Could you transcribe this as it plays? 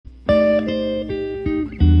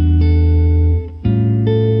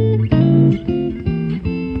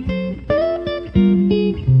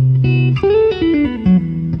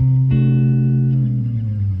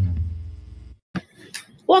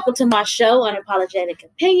welcome to my show, Unapologetic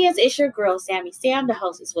Opinions. It's your girl, Sammy Sam, the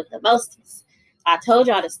hostess with the mostest. I told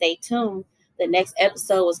y'all to stay tuned. The next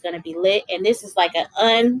episode was going to be lit, and this is like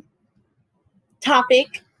an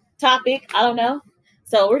topic. I don't know.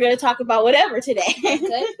 So we're going to talk about whatever today.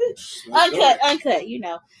 Uncut, you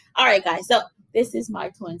know. All right, guys. So this is my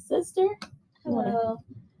twin sister. Hello.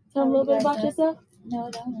 Tell a little bit about yourself. No,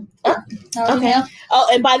 I don't. Okay. Oh,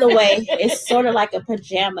 and by the way, it's sort of like a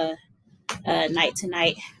pajama night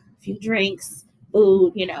tonight. A few drinks,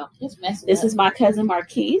 food, you know. This is my cousin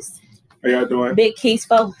Marquise. How y'all doing? Big Keys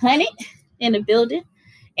 400 in the building.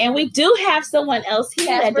 And we do have someone else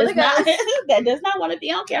here that does not want to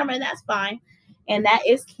be on camera, and that's fine. And that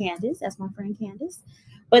is Candace. That's my friend Candace.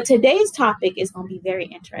 But today's topic is going to be very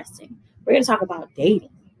interesting. We're going to talk about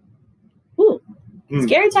dating. Ooh,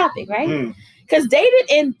 scary topic, right? Because dating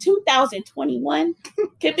in 2021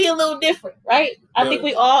 can be a little different, right? I think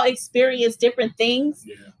we all experience different things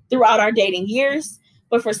throughout our dating years.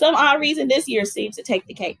 But for some odd reason, this year seems to take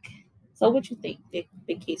the cake. So what you think, Big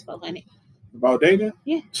Keys 400? About dating?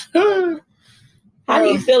 Yeah. How do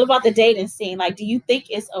you feel about the dating scene? Like, do you think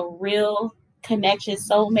it's a real connection,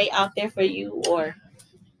 soulmate out there for you? Or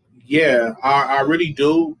yeah, I really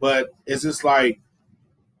do. But it's just like,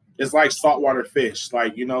 it's like saltwater fish.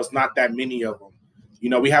 Like, you know, it's not that many of them. You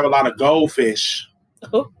know, we have a lot of goldfish,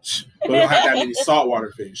 but we don't have that many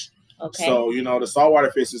saltwater fish. Okay. So, you know, the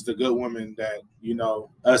saltwater fish is the good woman that, you know,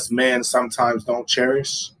 us men sometimes don't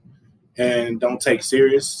cherish and don't take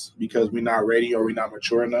serious because we're not ready or we're not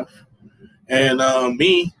mature enough. And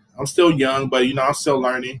me, I'm still young, but, you know, I'm still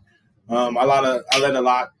learning. I let a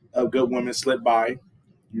lot of good women slip by,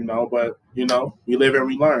 you know, but, you know, we live and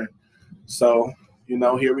we learn. So, you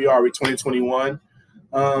know, here we are. We're 2021.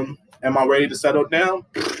 Am I ready to settle down?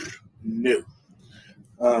 No.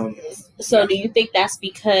 So do you think that's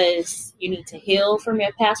because you need to heal from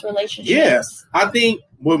your past relationships? Yes. I think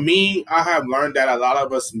with me, I have learned that a lot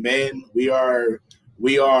of us men, we are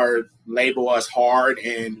labeled as hard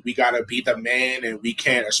and we got to be the man and we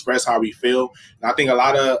can't express how we feel. And I think a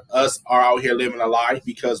lot of us are out here living a lie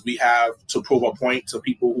because we have to prove a point to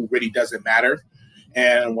people who really doesn't matter.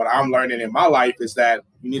 And what I'm learning in my life is that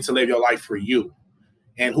you need to live your life for you.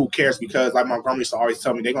 And who cares? Because like my grandma used to always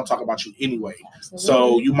tell me, they're going to talk about you anyway. Absolutely.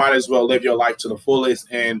 So you might as well live your life to the fullest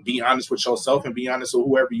and be honest with yourself and be honest with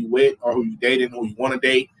whoever you with or who you dating, who you want to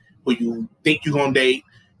date, who you think you're going to date.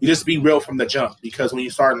 You just be real from the jump. Because when you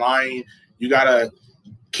start lying, you got to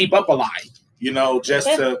keep up a lie, you know, just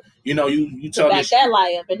to, you know, you tell back that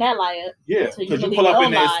lie up and that lie up. Yeah, because you pull up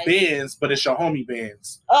in this Benz, but it's your homie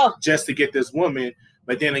Benz. Oh. Just to get this woman.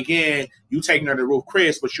 But then again, you taking her to Ruth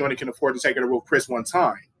Chris, but you only can afford to take her to Ruth Chris one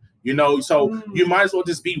time. You know, so you might as well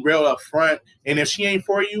just be real up front. And if she ain't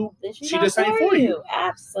for you, she just ain't for you.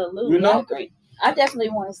 Absolutely. You know? I agree. I definitely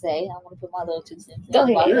want to say, I want to put my little 2 cents in. Go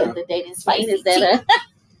ahead. The dating scene is that,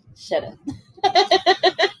 shut up.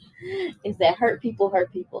 Is that hurt people.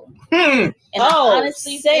 And I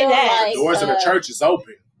honestly say that. Like, doors of the church is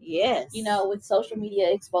open. Yes. You know, with social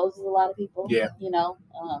media exposes a lot of people. Yeah. You know,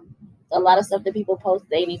 a lot of stuff that people post,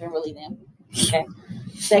 they ain't even really them. Okay.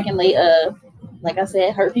 Secondly, like I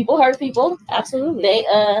said, hurt people. Absolutely.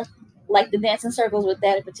 They like to dance in circles with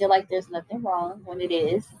that and pretend like there's nothing wrong when it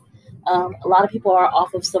is. A lot of people are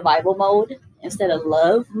off of survival mode instead of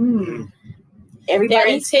love. Their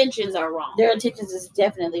intentions are wrong. Their intentions is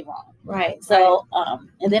definitely wrong. Right. So,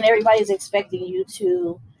 and then everybody's expecting you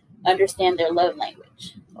to understand their love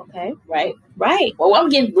language. Okay. Right. Well, I'm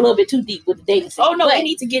getting a little bit too deep with the dating scene. Oh, no, I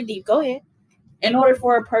need to get deep. Go ahead. In order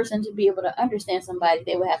for a person to be able to understand somebody,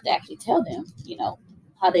 they would have to actually tell them, you know,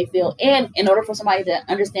 how they feel. And in order for somebody to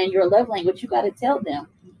understand your love language, you got to tell them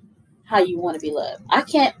how you want to be loved. I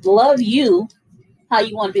can't love you how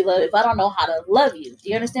you want to be loved if I don't know how to love you. Do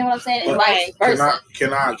you understand what I'm saying? And vice versa.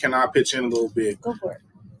 Can I pitch in a little bit? Go for it.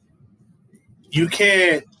 You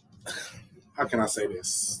can't. How can I say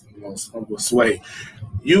this? Sway.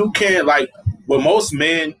 You can't, like, with most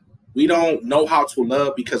men, we don't know how to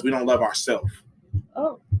love because we don't love ourselves.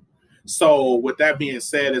 Oh. So with that being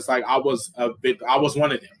said, it's like I was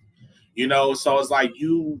one of them. You know, so it's like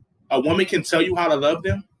a woman can tell you how to love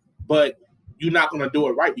them, but you're not going to do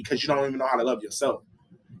it right because you don't even know how to love yourself.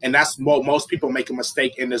 And that's what most people make a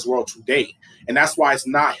mistake in this world today. And that's why it's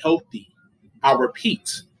not healthy. I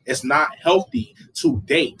repeat, it's not healthy to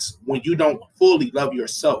date when you don't fully love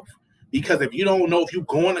yourself. Because if you don't know if you're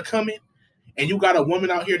going to come in and you got a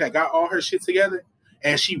woman out here that got all her shit together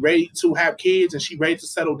and she ready to have kids and she ready to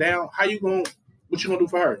settle down, what you going to do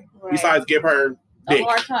for her? Right. Besides give her dick. A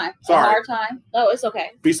hard time. Sorry. A hard time. Oh, it's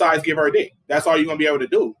okay. Besides give her dick. That's all you're going to be able to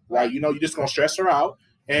do. Like, you know, you're just going to stress her out.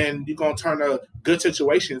 and you're gonna turn a good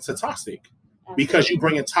situation into toxic because you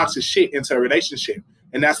bringing toxic shit into a relationship,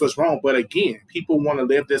 and that's what's wrong. But again, people want to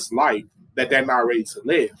live this life that they're not ready to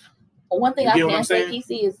live. One thing I can say,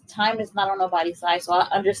 Kesey, is time is not on nobody's side. So I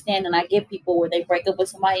understand and I get people where they break up with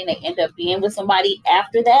somebody and they end up being with somebody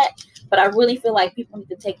after that. But I really feel like people need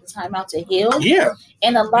to take the time out to heal. Yeah.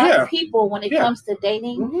 And a lot of people, when it comes to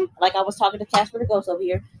dating, like I was talking to Casper the Ghost over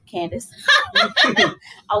here, Candace. I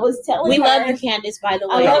was telling her. We love you, Candace, by the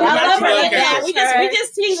way. I love her. Yeah, we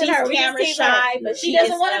just teasing her. She's camera shy, but she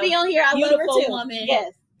doesn't want to be on here. I love her too. Woman.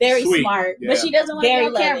 Yes. Very smart. Yeah. But she doesn't want to be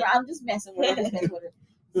on camera. It. I'm just messing with her.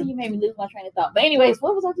 So you made me lose my train of thought. But anyways,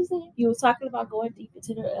 what was I just saying? You were talking about going deep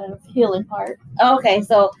into the healing part. Okay,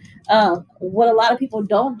 so what a lot of people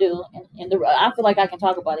don't do, and I feel like I can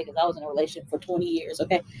talk about it because I was in a relationship for 20 years,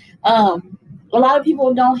 okay? A lot of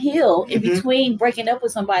people don't heal in between breaking up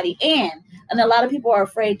with somebody, and a lot of people are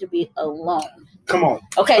afraid to be alone. Come on.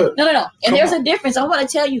 Okay, no. And there's a difference. I want to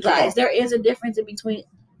tell you guys, there is a difference in between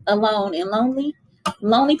alone and lonely.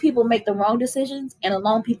 Lonely people make the wrong decisions, and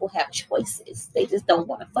alone people have choices. They just don't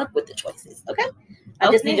want to fuck with the choices. Okay,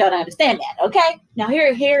 I just need y'all to understand that. Okay. Now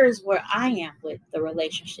here is where I am with the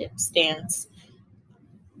relationship stance.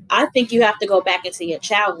 I think you have to go back into your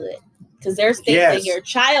childhood because there's things in your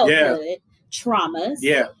childhood traumas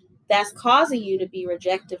that's causing you to be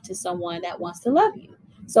rejective to someone that wants to love you.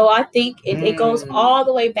 So I think it goes all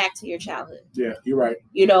the way back to your childhood. Yeah, you're right.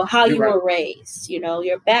 You know how you were raised. You know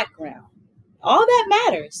your background. All that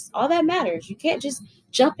matters. You can't just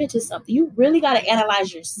jump into something. You really got to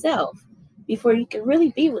analyze yourself before you can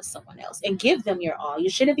really be with someone else and give them your all. You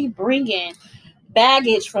shouldn't be bringing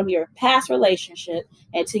baggage from your past relationship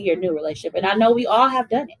into your new relationship. And I know we all have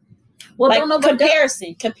done it. Well, like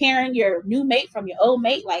comparing your new mate from your old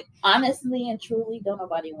mate. Like honestly and truly, don't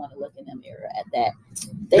nobody want to look in the mirror at that.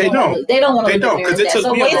 They don't. They don't want to look in the mirror at that.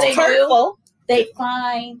 So it's hurtful. They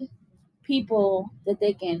find people that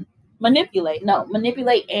they can manipulate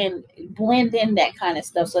and blend in that kind of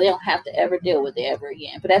stuff so they don't have to ever deal with it ever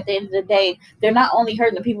again. But at the end of the day, they're not only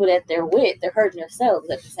hurting the people that they're with, they're hurting themselves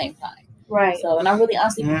at the same time. Right. So, and I really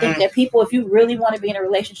honestly think that people, if you really want to be in a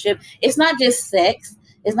relationship, it's not just sex,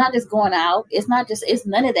 it's not just going out, it's none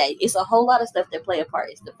of that. It's a whole lot of stuff that play a part.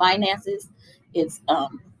 It's the finances, it's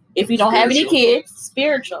if you don't have any kids,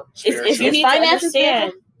 spiritual. It's finances,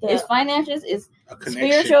 it's finances, it's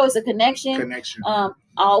spiritual, it's a connection.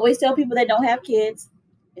 I always tell people that don't have kids,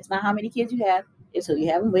 it's not how many kids you have, it's who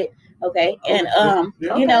you have them with. Okay. And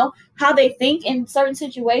you know, how they think in certain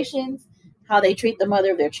situations, how they treat the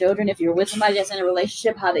mother of their children. If you're with somebody that's in a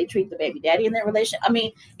relationship, how they treat the baby daddy in their relationship. I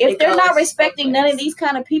mean, if they're not respecting none of these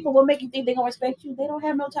kind of people, what make you think they're gonna respect you? They don't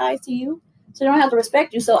have no ties to you. So they don't have to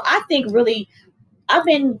respect you. So I think really, I've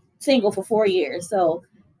been single for 4 years. So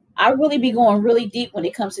I really be going really deep when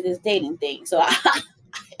it comes to this dating thing. So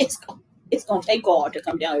it's gonna take God to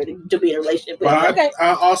come down here to be in a relationship with. Okay.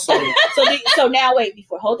 I also so now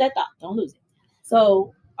hold that thought. Don't lose it.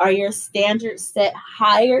 So are your standards set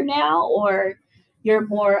higher now, or you're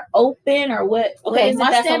more open, or what? Okay,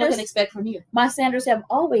 my standards can expect from you. My standards have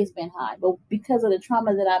always been high, but because of the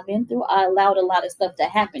trauma that I've been through, I allowed a lot of stuff to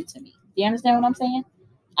happen to me. Do you understand what I'm saying?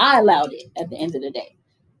 I allowed it at the end of the day.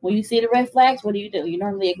 When you see the red flags, what do? You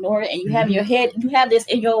normally ignore it, and you have in your head, you have this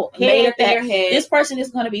in your head that this person is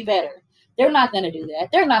going to be better. They're not going to do that.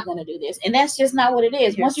 They're not going to do this. And that's just not what it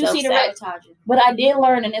is. Once you see the red, what I did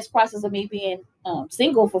learn in this process of me being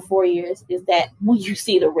single for 4 years is that when you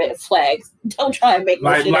see the red flags, don't try and make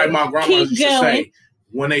like my grandma used to say,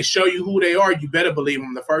 when they show you who they are, you better believe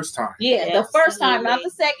them the first time. Yeah, the first time, not the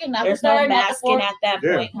second, not the third, not the fourth. At that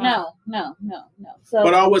point. Huh? No. So,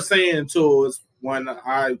 what I was saying too is when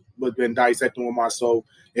I was been dissecting with my soul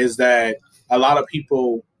is that a lot of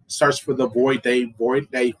people search for the void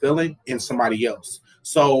they feeling in somebody else.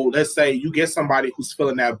 So let's say you get somebody who's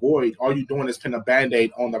filling that void. All you're doing is putting a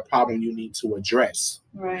Band-Aid on the problem you need to address.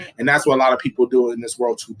 Right. And that's what a lot of people do in this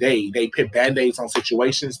world today. They put Band-Aids on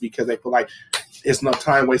situations because they feel like it's no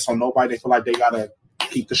time waste on nobody. They feel like they gotta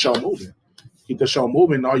keep the show moving. Keep the show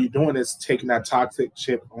moving. All you're doing is taking that toxic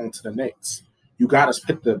shit onto the next. You gotta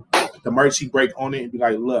put the emergency brake on it and be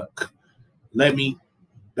like, look, let me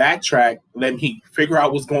backtrack, let me figure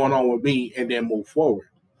out what's going on with me, and then move forward.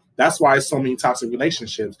 That's why it's so many toxic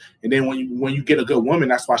relationships. And then when you get a good woman,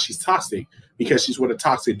 that's why she's toxic, because she's with a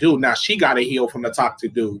toxic dude. Now she got to heal from the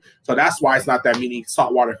toxic dude. So that's why it's not that many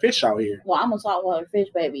saltwater fish out here. Well, I'm a saltwater fish,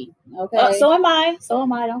 baby. Okay. So am I.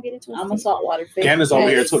 Don't get it twisted. I'm a saltwater fish. Candace over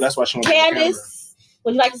here too. That's why she wants Candace,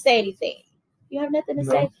 would you like to say anything? You have nothing to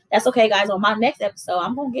say? That's okay, guys. On my next episode,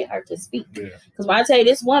 I'm gonna get her to speak. Because when I tell you,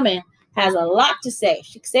 this woman has a lot to say.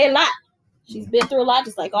 She can say a lot. She's been through a lot,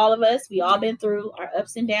 just like all of us. We all been through our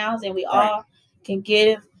ups and downs, and we all can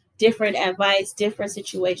give different advice, different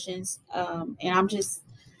situations. And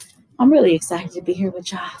I'm really excited to be here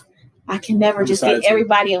with y'all. I can never just get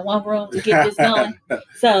everybody in one room to get this going.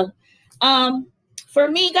 So, for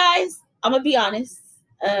me, guys, I'm gonna be honest.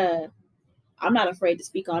 I'm not afraid to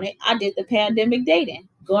speak on it. I did the pandemic dating,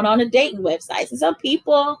 going on the dating websites, and some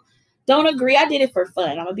people don't agree. I did it for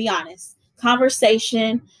fun. I'm gonna be honest.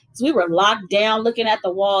 Conversation, because we were locked down, looking at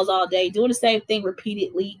the walls all day, doing the same thing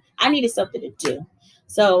repeatedly. I needed something to do.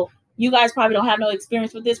 So you guys probably don't have no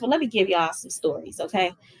experience with this, but let me give y'all some stories,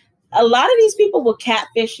 okay? A lot of these people will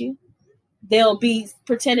catfish you. They'll be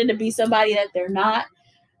pretending to be somebody that they're not.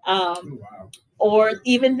 Or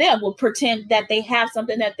even them will pretend that they have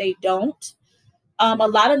something that they don't. A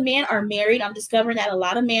lot of men are married. I'm discovering that a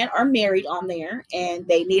lot of men are married on there, and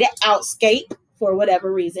they need an outscape for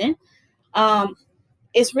whatever reason.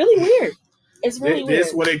 It's really weird. It's really weird. This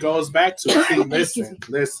is what it goes back to. See,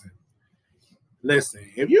 listen.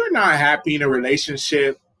 If you're not happy in a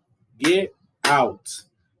relationship, get out.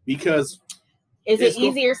 Because is it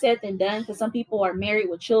easier said than done? Because some people are married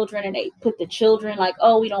with children, and they put the children like,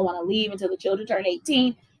 oh, we don't want to leave until the children turn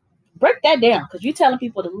 18. Break that down, because you're telling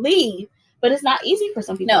people to leave. But it's not easy for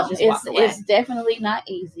some people to just walk away. It's definitely not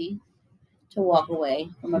easy to walk away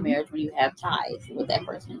from a marriage when you have ties with that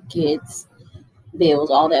person, kids, bills,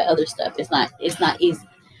 all that other stuff. It's not easy.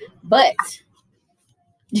 But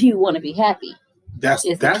do you want to be happy? That's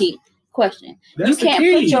the key question. You can't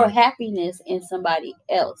put your happiness in somebody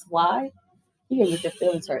else. Why? You're going to get your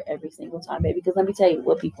feelings hurt every single time, baby. Because let me tell you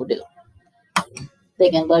what people do. They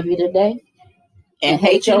can love you today and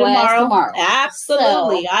hate you tomorrow.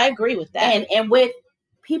 Absolutely. So, I agree with that. And with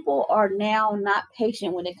people are now not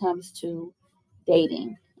patient when it comes to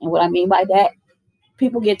dating. And what I mean by that,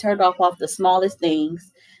 people get turned off the smallest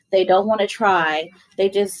things. They don't want to try. They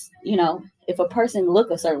just, if a person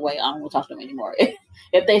look a certain way, I don't want to talk to them anymore.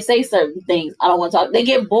 If they say certain things, I don't want to talk. They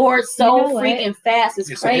get bored so freaking fast. It's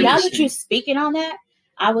crazy. Now that you're speaking on that,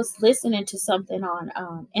 I was listening to something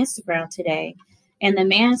on Instagram today, and the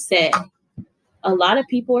man said, a lot of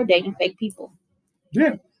people are dating fake people.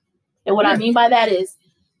 Yeah. And what I mean by that is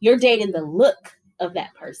you're dating the look of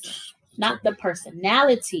that person, not the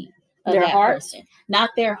personality of that person, not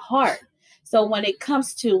their heart. So when it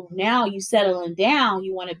comes to now you settling down,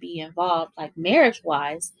 you want to be involved like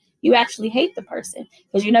marriage-wise, you actually hate the person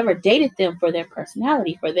because you never dated them for their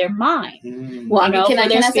personality, for their mind. Well, for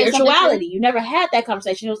their spirituality. You never had that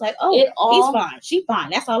conversation. It was like, oh, he's fine. She's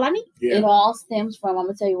fine. That's all I need. Yeah. It all stems from, I'm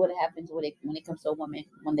going to tell you what happens when it comes to a woman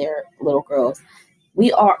when they're little girls.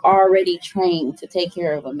 We are already trained to take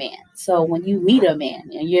care of a man. So when you meet a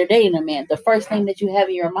man and you're dating a man, the first thing that you have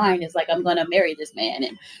in your mind is like, I'm going to marry this man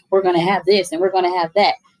and we're going to have this and we're going to have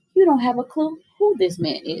that. You don't have a clue who this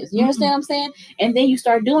man is. You understand what I'm saying? And then you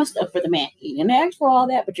start doing stuff for the man. He didn't ask for all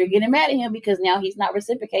that, but you're getting mad at him because now he's not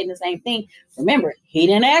reciprocating the same thing. Remember, he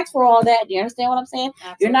didn't ask for all that. Do you understand what I'm saying?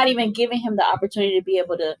 Absolutely. You're not even giving him the opportunity to be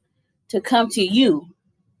able to come to you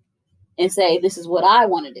and say, this is what I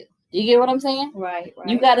want to do. Do you get what I'm saying? Right.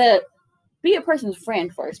 You got to be a person's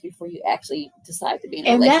friend first before you actually decide to be in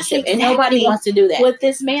a relationship. And nobody wants to do that. What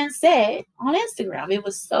this man said on Instagram, it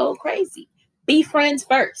was so crazy. Be friends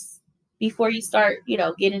first before you start,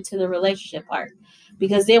 get into the relationship part.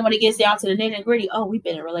 Because then when it gets down to the nitty and gritty, oh, we've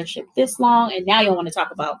been in a relationship this long, and now you want to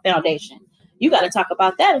talk about foundation. You got to talk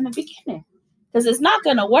about that in the beginning. Because it's not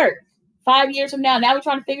going to work. 5 years from now we're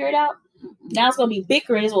trying to figure it out. Now it's going to be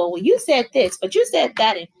bickering as well. Well, you said this, but you said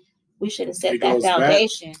that, and we should have set that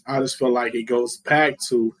foundation. I just feel like it goes back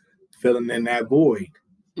to filling in that void.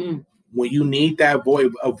 When you need that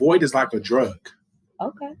void, a void is like a drug.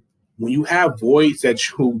 Okay. When you have voids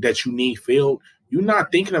that you need filled, you're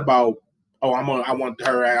not thinking about, oh, I want to talk to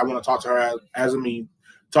her I want to talk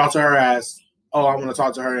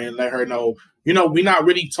to her and let her know. We're not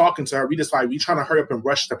really talking to her. We just we trying to hurry up and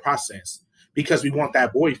rush the process because we want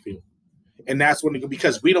that void filled. And that's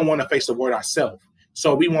because we don't want to face the void ourselves.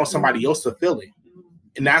 So we want somebody else to fill it.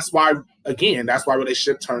 And that's why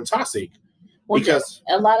relationships turn toxic. Well, because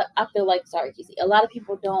a lot of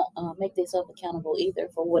people don't make themselves accountable either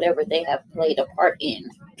for whatever they have played a part in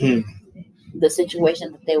the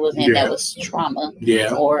situation that they was in that was trauma.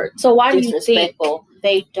 Yeah. Or so why do you think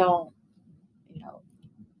they don't,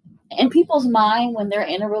 in people's mind when they're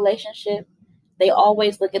in a relationship, they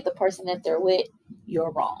always look at the person that they're with,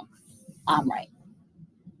 you're wrong. I'm right.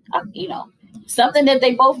 Something that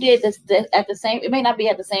they both did at the same, it may not be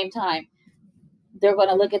at the same time. They're going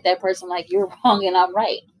to look at that person like you're wrong and I'm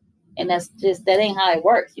right. And that ain't how it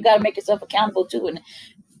works. You got to make yourself accountable too. And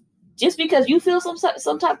just because you feel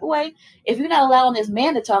some type of way, if you're not allowing this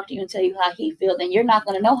man to talk to you and tell you how he feels, then you're not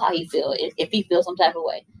going to know how he feels if he feels some type of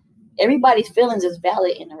way. Everybody's feelings is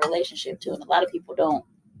valid in a relationship too, and a lot of people don't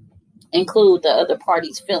include the other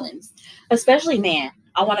party's feelings, especially man.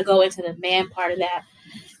 I want to go into the man part of that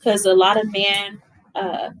because a lot of men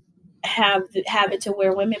have it to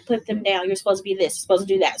where women put them down. You're supposed to be this, you're supposed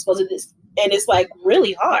to do that, supposed to do this, and it's like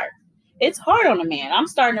really hard. It's hard on a man. I'm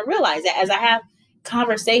starting to realize that as I have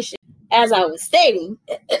conversation. As I was stating,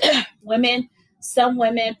 some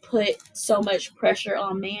women put so much pressure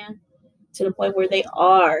on men to the point where they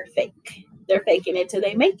are fake. They're faking it till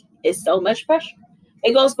they make it. It's so much pressure.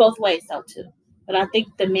 It goes both ways though too. But I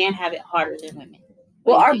think the men have it harder than women.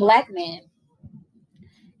 Well, our black men,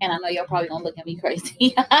 and I know y'all probably gonna look at me crazy.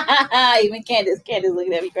 Even Candace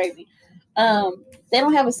looking at me crazy. They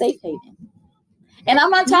don't have a safe haven. And I'm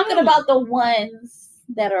not talking about the ones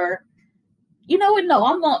that are, you know what? No,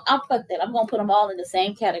 I'll fuck that. I'm gonna put them all in the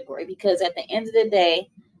same category because at the end of the day,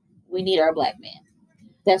 we need our black men.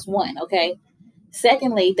 That's one, okay?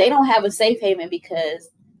 Secondly, they don't have a safe haven because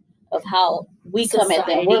of how we come at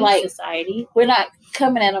them. We're like society. We're not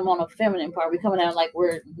coming at them on a feminine part. We're coming at them like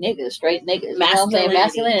we're niggas, straight niggas.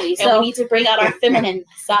 Masculinity. And so we need to bring out our feminine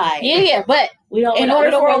side. Yeah, but we don't. In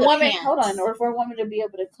order for a woman to be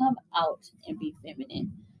able to come out and be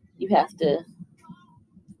feminine, you have to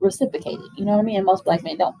reciprocate it. You know what I mean? And most black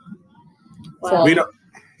men don't. Wow. So we don't.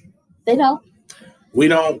 They don't. We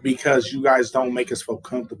don't because you guys don't make us feel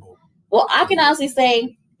comfortable. Well, I can honestly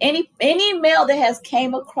say any male that has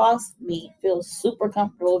came across me feels super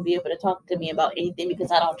comfortable to be able to talk to me about anything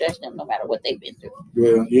because I don't judge them no matter what they've been through.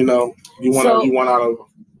 Well, you know, you want out of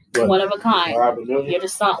what? One of a kind. You're the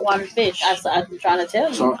saltwater fish. I'm trying to tell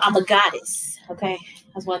you. So, I'm a goddess. Okay,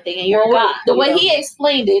 that's one thing. And you're a god. The way he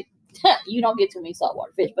explained it, you don't get too many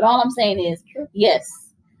saltwater fish. But all I'm saying is,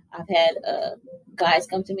 yes, I've had guys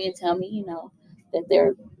come to me and tell me, you know, that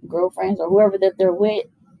their girlfriends or whoever that they're with,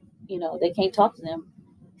 you know, they can't talk to them.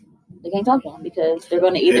 They can't talk to them because they're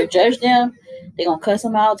going to either judge them, they're going to cuss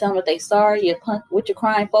them out, tell them that they sorry, you punk, what you're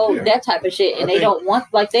crying for, that type of shit. And they don't want,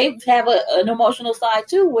 like, they have an emotional side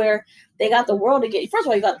too where they got the world against you. First of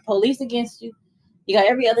all, you got the police against you. You got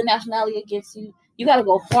every other nationality against you. You got to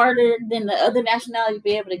go harder than the other nationality to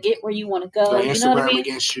be able to get where you want to go. You know what I mean?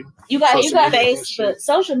 Against you. You got face, but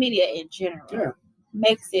social media in general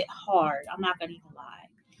makes it hard. I'm not going to even lie.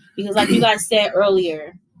 Because like you guys said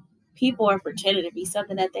earlier, people are pretending to be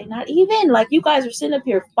something that they're not even. Like, you guys are sitting up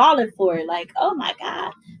here falling for it. Like, oh my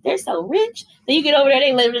God, they're so rich. Then you get over there,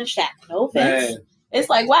 they live in a shack. No offense. Man. It's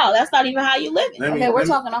like, wow, that's not even how you live. We're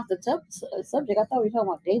talking off the subject. I thought we were talking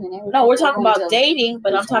about dating. No, we're talking about dating,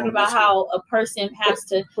 but I'm talking about how a person has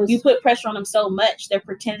to, you put pressure on them so much, they're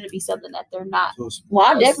pretending to be something that they're not. Well,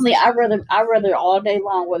 I'd rather all day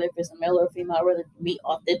long, whether if it's a male or a female, I'd rather meet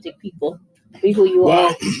authentic people. Be who you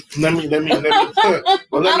are. Let me. I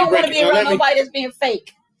don't want to be around nobody that's being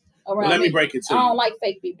fake. Let me break it to you. I don't like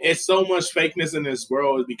fake people. It's so much fakeness in this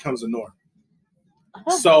world; it becomes a norm.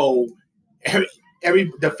 So,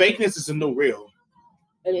 the fakeness is a new real.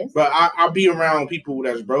 It is. But I'll be around people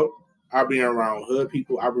that's broke. I'll be around hood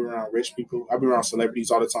people. I'll be around rich people. I'll be around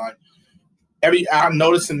celebrities all the time. I'm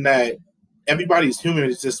noticing that everybody's human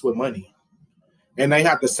is just with money, and they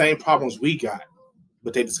have the same problems we got,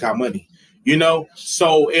 but they just got money. You know,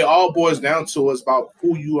 so it all boils down to us about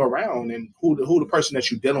who you are around and who the person that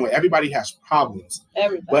you're dealing with. Everybody has problems.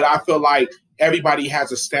 But I feel like everybody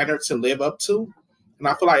has a standard to live up to. And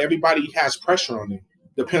I feel like everybody has pressure on them.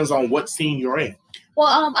 Depends on what scene you're in.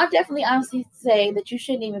 Well, I definitely honestly say that you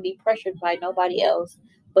shouldn't even be pressured by nobody else,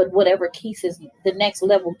 but whatever the next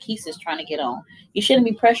level Keith is trying to get on. You shouldn't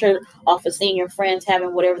be pressured off of seeing your friends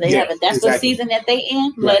having whatever they have. That's the season that they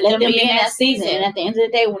in. Let them be in that season. And at the end of the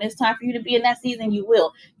day, when it's time for you to be in that season, you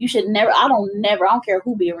will. You should never, I don't care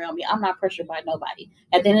who be around me. I'm not pressured by nobody.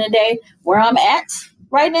 At the end of the day, where I'm at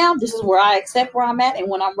right now, this is where I accept where I'm at. And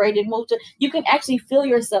when I'm ready to move to, you can actually feel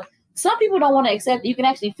yourself. Some people don't want to accept it. You can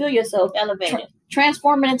actually feel yourself elevated,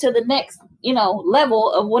 transforming into the next,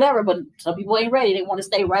 level of whatever. But some people ain't ready. They want to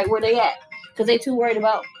stay right where they at because they're too worried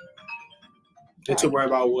about. They're too worried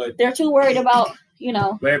about what? They're too worried about,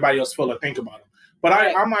 what everybody else feel or think about them. But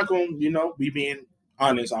I'm not going to, be being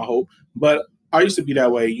honest, I hope. But I used to be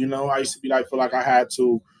that way, I used to be feel like I had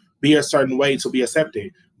to be a certain way to be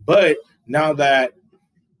accepted. But now that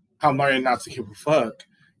I'm learning not to give a fuck,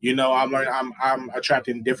 I'm learning, I'm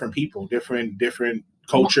attracting different people, different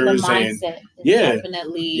cultures, and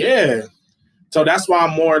definitely. Yeah. So that's why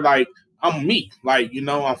I'm more like, I'm me.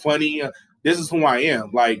 I'm funny. this is who I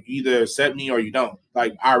am. Like, either accept me or you don't.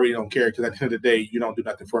 Like, I really don't care because at the end of the day, you don't do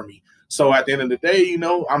nothing for me. So at the end of the day, you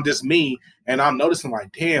know, I'm just me. And I'm noticing,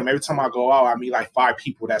 like, damn, every time I go out, I meet like 5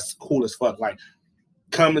 people that's cool as fuck. Like,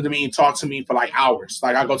 come to me and talk to me for like hours.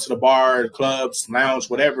 Like, I go to the bar, clubs, lounge,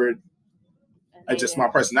 whatever. It's just my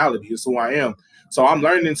personality. It's who I am. So I'm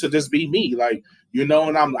learning to just be me. Like, you know,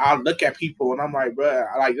 and I look at people and I'm like, bro,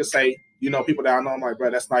 I like to say, you know, people that I know, I'm like, bro,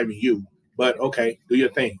 that's not even you. But okay, do your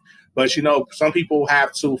thing. But, you know, some people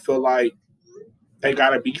have to feel like they got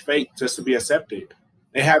to be fake just to be accepted.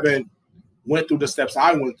 They haven't went through the steps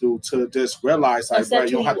I went through to just realize, like, bro,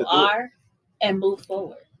 you don't have to do it. And move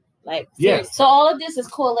forward. Like, yeah. So all of this is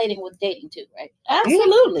correlating with dating too, right?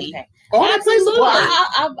 Absolutely. Okay. Absolutely.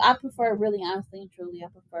 Well, I prefer, really honestly and truly, I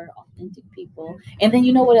prefer authentic people. And then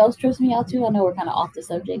you know what else trips me out too? I know we're kind of off the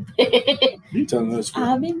subject. You telling us?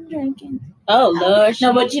 I've been drinking. Oh, Lord.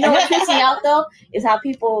 No, but you know what trips me out though is how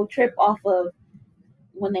people trip off of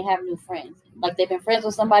when they have new friends. Like, they've been friends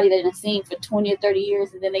with somebody they've been seeing for 20 or 30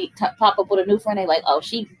 years, and then they pop up with a new friend. They like, oh,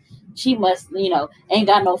 she must, you know, ain't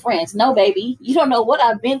got no friends. No, baby, you don't know what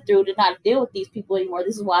I've been through to not deal with these people anymore.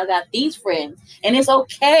 This is why I got these friends, and it's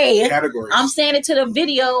okay. Categories. I'm saying it to the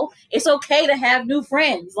video. It's okay to have new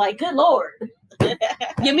friends. Like, good Lord,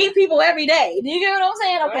 you meet people every day. Do you get what I'm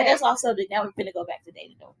saying? Okay, that's off subject. Now we're gonna go back to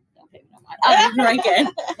dating. Don't pay me no mind. I'm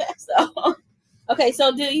drinking. So. Okay,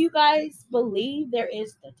 so do you guys believe there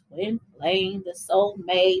is the twin flame, the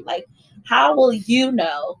soulmate? Like, how will you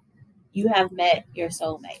know you have met your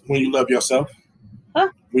soulmate? When you love yourself. Huh?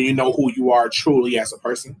 When you know who you are truly as a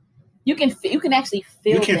person. You can actually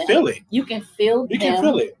feel. You can feel it. You can feel. You can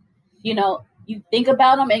feel it. You know, you think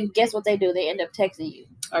about them, and guess what they do? They end up texting you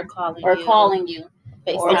or calling you.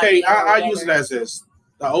 Okay, I use it as this: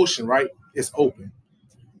 the ocean, right? It's open.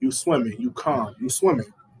 You swimming. You calm. You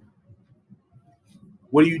swimming.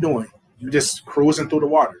 What are you doing? You just cruising through the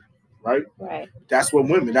water, right? Right. That's what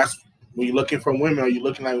women. That's when you're looking for women, or you're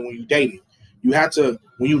looking like when you're dating. You have to,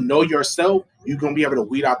 when you know yourself, you're gonna be able to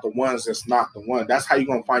weed out the ones that's not the one. That's how you're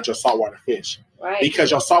gonna find your saltwater fish. Right.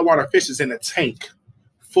 Because your saltwater fish is in a tank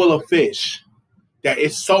full of fish. That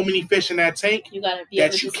it's so many fish in that tank you gotta be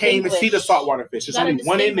that you can't even see the saltwater fish. There's only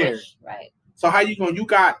one in there. Right. So how you going? You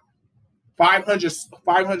got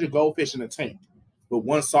 500 goldfish in a tank with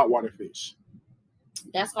one saltwater fish.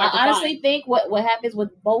 That's I honestly think what happens with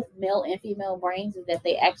both male and female brains is that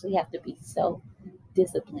they actually have to be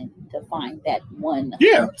self-disciplined to find that one.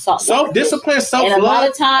 Yeah, self-discipline, self-love, and a lot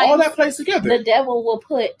of times, all that plays together. The devil will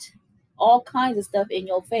put all kinds of stuff in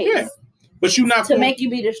your face. Yeah, but you're not to make you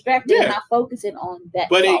be distracted and not focusing on that.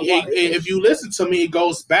 But if you listen to me, it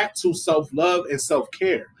goes back to self-love and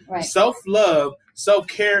self-care. Right. Self-love,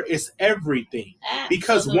 self-care is everything.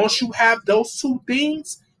 Because once you have those two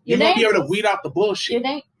things, you're going to be able to weed out the bullshit.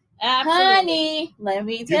 Honey, let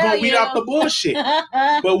me tell you. You're going to weed out the bullshit.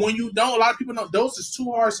 But when you don't, a lot of people know those is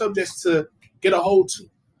two hard subjects to get a hold to. Okay.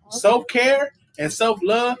 Self-care and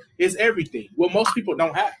self-love is everything. Well, most people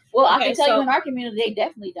don't have. Well, I can tell you in our community, they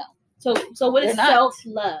definitely don't. So what is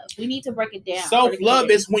self-love? We need to break it down. Self-love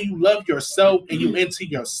is when you love yourself and you into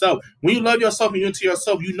yourself. When you love yourself and you into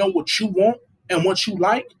yourself, you know what you want and what you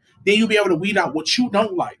like. Then you'll be able to weed out what you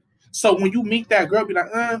don't like. So when you meet that girl, be like,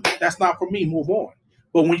 that's not for me, move on.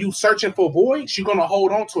 But when you searching for voids, you're going to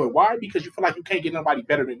hold on to it. Why? Because you feel like you can't get nobody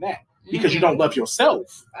better than that. Because you don't love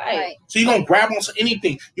yourself. Right. So you're going to grab onto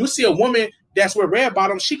anything. You see a woman that's with red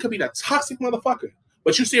bottom, she could be the toxic motherfucker.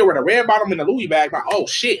 But you see her with a red bottom and a Louis bag, like, oh,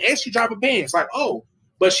 shit. And she driving Benz. Like, oh.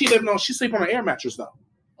 But she sleep on an air mattress, though.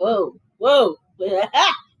 Whoa.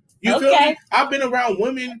 You feel me? I've been around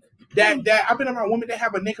women that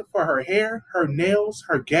have a nigga for her hair, her nails,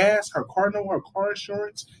 her gas, her car note, her car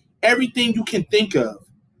insurance, everything you can think of.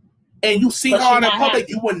 And you see her in the public,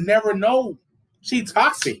 you would never know. She's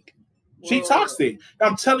toxic. She's toxic.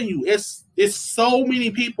 I'm telling you, it's so many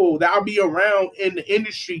people that I'll be around in the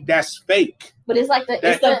industry that's fake. But it's like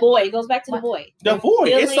it's the void. It goes back to the void. The void.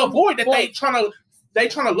 It's a void that they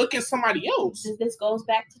trying to look at somebody else. This goes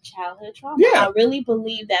back to childhood trauma. Yeah. I really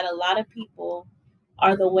believe that a lot of people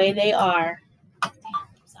are the way they are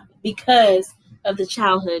because of the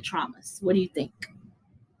childhood traumas. What do you think?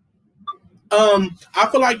 I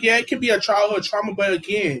feel like, it could be a childhood trauma, but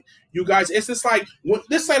again, you guys, it's just like,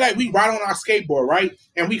 let's say like we ride on our skateboard, right?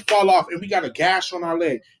 And we fall off and we got a gash on our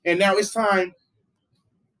leg. And now it's time,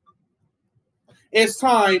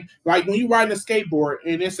 like when you ride a skateboard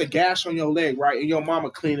and it's a gash on your leg, right? And your mama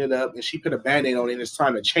clean it up and she put a Band-Aid on it and it's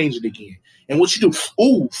time to change it again. And what you do,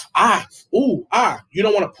 you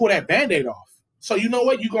don't want to pull that Band-Aid off. So you know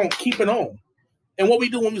what? You're going to keep it on. And what we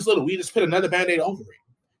do when we was little, we just put another Band-Aid over it.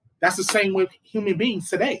 That's the same with human beings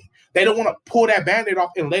today. They don't want to pull that Band-Aid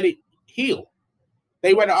off and let it heal.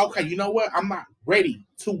 They went, okay, you know what? I'm not ready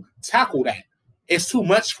to tackle that. It's too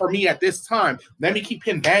much for me at this time. Let me keep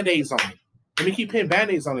putting Band-Aids on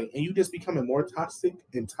it. And you just becoming more toxic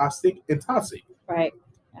and toxic and toxic. Right.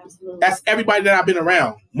 Absolutely. That's everybody that I've been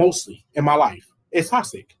around mostly in my life. It's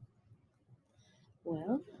toxic.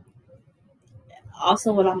 Well,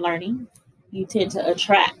 also what I'm learning, you tend to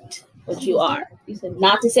attract what you are.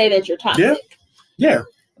 Not to say that you're toxic. Yeah.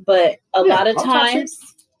 But a lot of times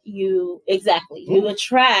you attract.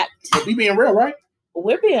 But we being real, right?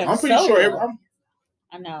 We're being I'm pretty sure everyone.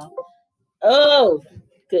 I know. Oh,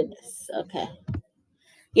 goodness. Okay.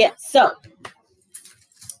 Yeah. So,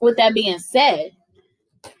 with that being said,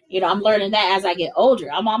 I'm learning that as I get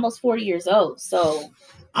older. I'm almost 40 years old. So,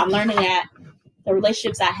 I'm learning that the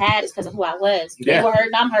relationships I had is because of who I was. They were hurt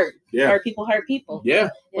and I'm hurt. Yeah. Hurt people. Yeah.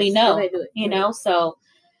 We know. They do it. So.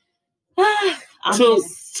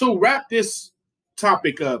 To wrap this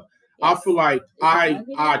topic up, I feel like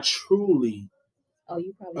I truly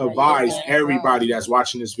advise everybody that's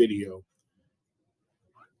watching this video,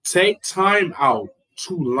 take time out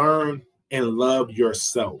to learn and love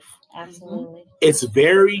yourself. Absolutely. It's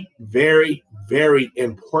very, very, very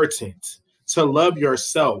important to love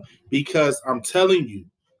yourself, because I'm telling you,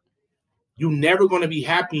 you're never going to be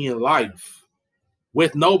happy in life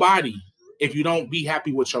with nobody if you don't be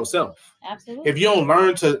happy with yourself. Absolutely. If you don't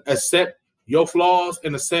learn to accept your flaws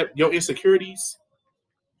and accept your insecurities,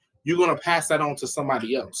 you're going to pass that on to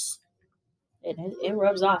somebody else. It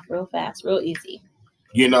rubs off real fast, real easy.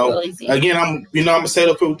 Real easy. Again, I'm going to say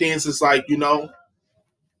a few things. It's like, I'm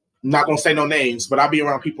not going to say no names, but I be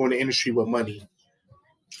around people in the industry with money.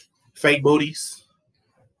 Fake booties,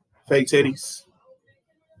 fake titties,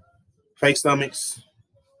 fake stomachs,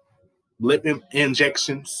 lip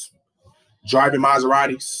injections, driving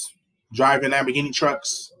Maseratis, driving Lamborghini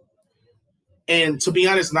trucks. And to be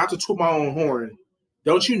honest, not to toot my own horn,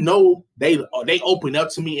 don't you know they open up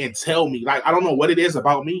to me and tell me, like, I don't know what it is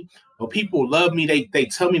about me, but people love me. They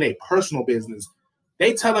tell me their personal business.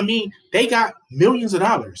 They telling me they got millions of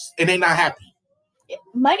dollars and they're not happy.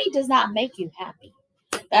 Money does not make you happy.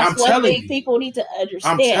 That's one thing people need to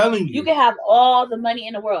understand. I'm telling you. You can have all the money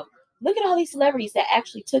in the world. Look at all these celebrities that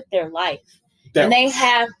actually took their life. And they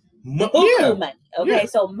have money. Okay,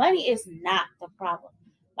 so money is not the problem.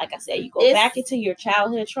 Like I said, you go back into your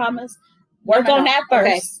childhood traumas. Work on that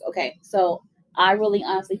first. Okay. So I really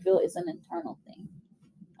honestly feel it's an internal thing.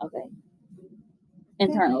 Okay.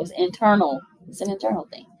 Internal. It's internal. It's an internal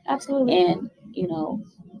thing. Absolutely. And,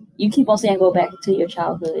 you keep on saying go back to your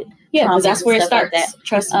childhood. Yeah, because that's where it starts. Like that.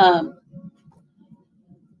 Trust me.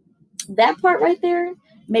 That part right there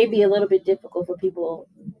may be a little bit difficult for people,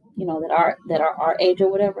 that are our age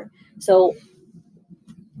or whatever. So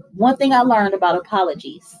one thing I learned about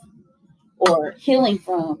apologies or healing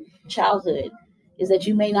from childhood is that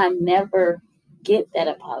you may not never get that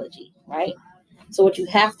apology, right? So what you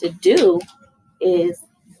have to do is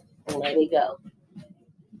let it go.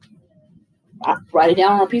 Write it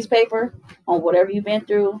down on a piece of paper, on whatever you've been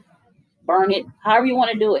through, burn it, however you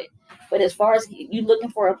want to do it. But as far as you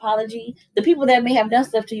looking for an apology, the people that may have done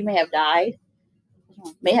stuff to you may have died,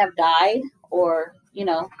 or,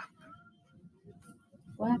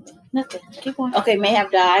 what happened? Nothing. Keep going. Okay, may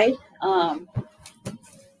have died.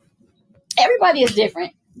 Everybody is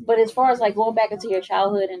different, but as far as like going back into your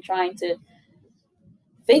childhood and trying to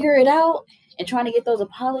figure it out and trying to get those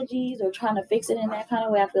apologies or trying to fix it in that kind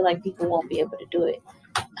of way, I feel like people won't be able to do it.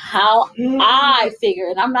 How I figure,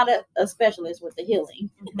 and I'm not a specialist with the healing,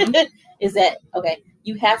 is that, okay,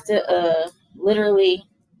 you have to literally,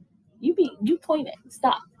 you point it,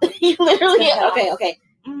 stop. You literally, okay.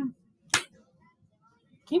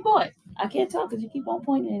 Keep going. I can't talk because you keep on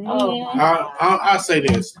pointing. I'll say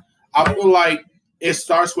this. I feel like it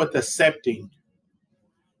starts with accepting.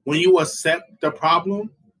 When you accept the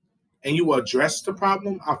problem and you address the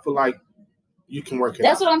problem, I feel like you can work it out.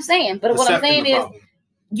 That's what I'm saying. But what I'm saying is,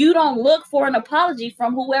 you don't look for an apology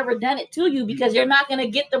from whoever done it to you, because you're not going to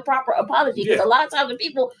get the proper apology. Because a lot of times when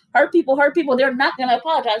people hurt people, they're not going to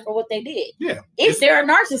apologize for what they did. Yeah. If they're a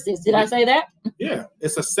narcissist. Did I say that? Yeah.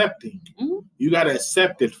 It's accepting. Mm-hmm. You got to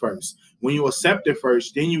accept it first. When you accept it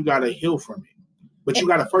first, then you got to heal from it. But you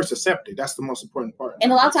got to first accept it. That's the most important part.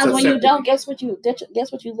 And a lot of times when you don't, guess what you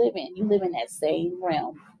live in? You live in that same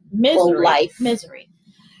realm. Misery.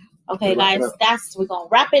 Okay, guys, we're going to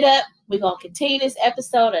wrap it up. We're going to continue this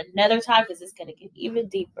episode another time because it's going to get even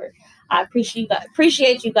deeper. I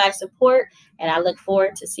appreciate you guys' support, and I look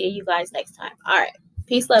forward to seeing you guys next time. All right.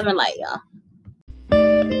 Peace, love, and light, y'all.